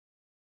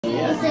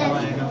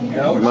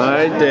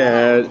My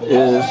dad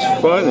is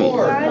funny.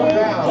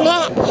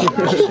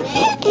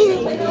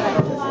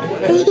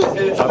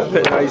 Up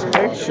a nice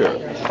picture.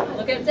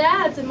 Look at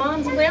dads and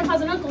moms and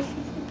grandpas and uncles.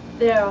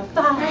 There are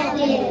 5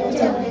 little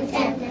donuts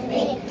at the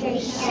bakery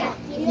shop.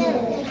 You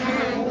know the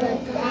kind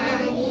with the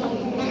honey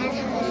and that's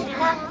how it's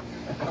got.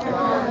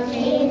 Along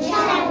came a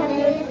child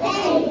with a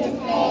penny to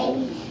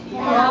pay.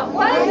 Got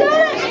one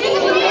donut.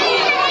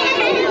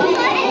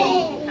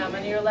 How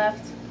many are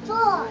left?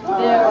 4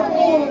 There are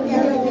little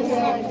donuts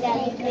at the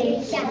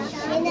bakery shop.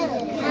 You know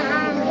the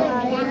kind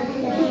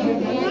with the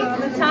honey on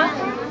the top.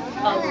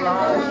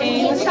 Along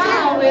came a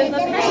child with a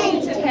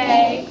penny to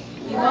pay.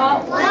 You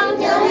bought one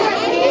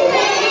donut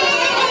anyway.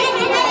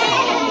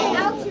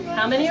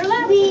 How many are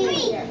left?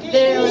 3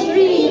 There are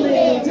 3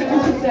 little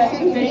donuts at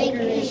the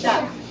bakery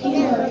shop. You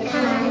know the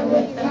kind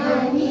with the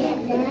honey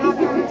and that's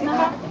how it's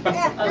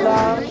got.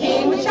 Along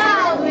came a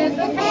child with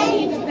a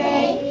penny to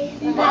pay.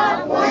 You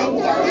bought one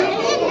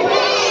donut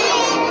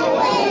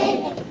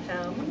anyway.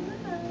 How many are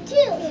left? 2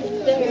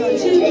 There are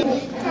 2.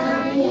 with the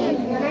honey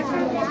and that's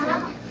how it's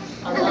got.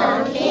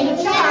 Along came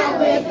a child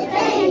with a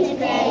penny to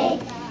pay.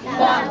 You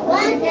bought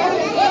one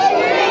donut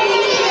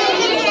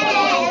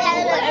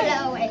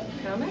anyway.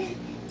 How many?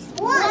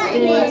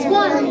 There's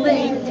 1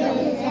 little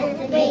donut at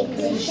the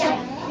bakery shop.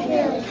 You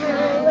know the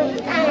kind with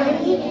the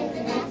honey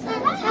and that's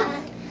how it's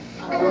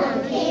got.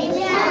 Along came a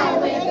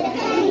child with a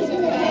penny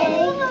to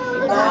pay.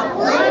 You bought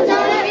one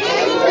donut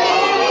anyway.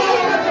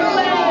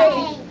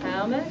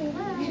 How many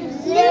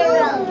left?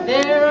 0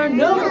 There are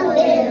no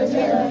little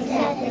donuts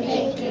at the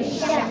bakery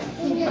shop.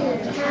 You know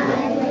the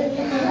kind with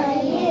the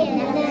honey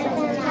and that's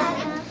how it's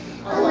got.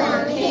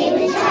 Along came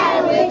a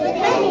child with a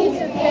penny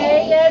to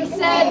pay and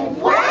said,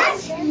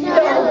 What?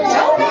 No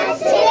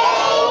donuts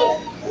today?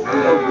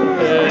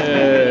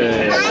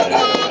 Hey. Hi,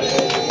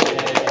 Daddy.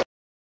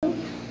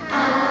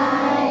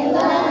 I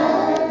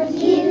love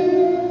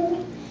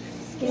you.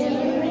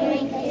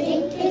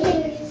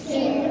 Skidderink-a-dink-a-doo,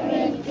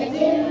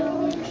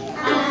 skidderink-a-doo.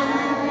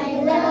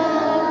 I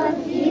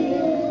love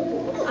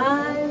you.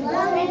 I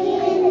Love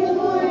you in the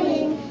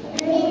morning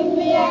and in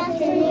the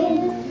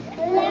afternoon.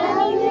 I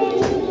love you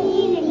in the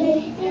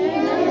evening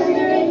and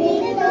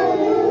underneath the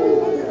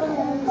moon.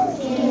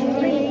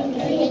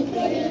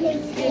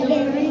 Skidderink-a-dink-a-dink,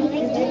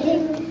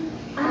 skidderink-a-doo.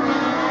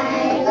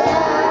 I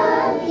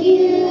love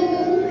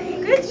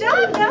you. Good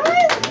job,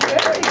 guys.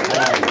 Very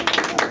good.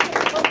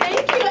 Well,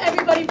 thank you,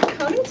 everybody, for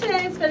coming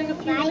today and spending a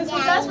few minutes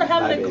with us. We're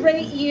having a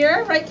great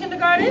year, right,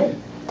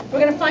 kindergarten? We're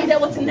going to find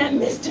out what's in that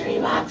mystery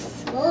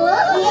box. Did you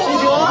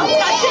all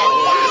catch it?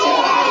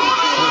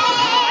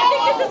 I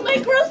think this is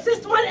my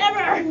grossest one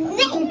ever.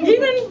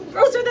 Even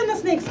grosser than the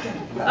snake skin.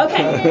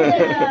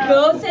 Okay.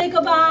 Go say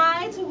goodbye.